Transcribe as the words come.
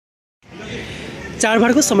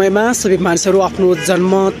चाडबाडको समयमा सबै मानिसहरू आफ्नो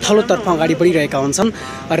जन्मथलोतर्फ अगाडि बढिरहेका हुन्छन्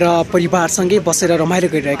र परिवारसँगै बसेर रमाइलो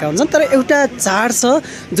गरिरहेका हुन्छन्। तर एउटा चाड छ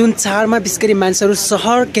जुन चाडमा विशेष गरी मानिसहरू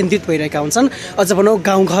सहर केन्द्रित भइरहेका हुन्छन्। अझ भनौँ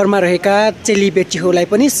गाउँघरमा रहेका चेलीबेटीहरूलाई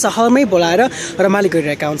पनि सहरमै बोलाएर रमाइलो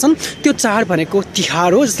गरिरहेका हुन्छन्। त्यो चाड भनेको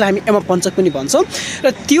तिहार हो, जसलाई हामी यम पञ्चक पनि भन्छौँ।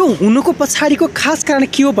 र त्यो हुनुको पछाडिको खास कारण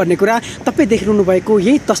के हो भन्ने कुरा तपाईँ देखिरहनु भएको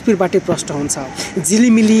यही तस्बिरबाटै प्रष्ट हुन्छ।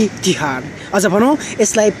 झिलिमिली तिहार, अझ भनौँ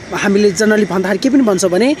यसलाई हामीले जनरली भन्दाखेरि के पनि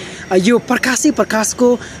भन्छौँ भने यो प्रकाशको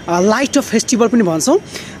लाइट अफ फेस्टिभल पनि भन्छौँ।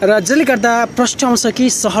 र जसले गर्दा प्रष्ट आउँछ कि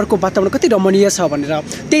सहरको वातावरण कति रमणीय छ भनेर।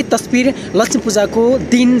 त्यही तस्बिर लक्ष्मी पूजाको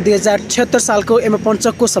दिन 2076 सालको एम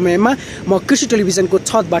पञ्चकको समयमा म कृषि टेलिभिजनको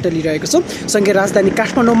छतबाट लिइरहेको छु। सँगै राजधानी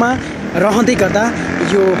काठमाडौँमा रहँदै गर्दा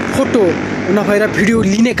यो फोटो नभएर भिडियो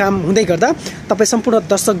लिने काम हुँदै गर्दा तपाईँ सम्पूर्ण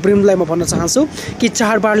दर्शक वृन्दलाई म भन्न चाहन्छु कि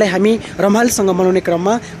चाडबाडलाई हामी रमाइलोसँग मनाउने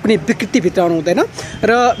क्रममा कुनै विकृति भित्राउनु हुँदैन।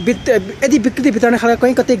 र यदि विकृति भित्राउने खालका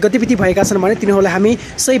कहीँ कतै गतिविधि भएका छन् भने तिनीहरूलाई हामी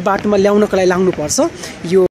सही बाटोमा ल्याउनको लागि लाग्नुपर्छ। यो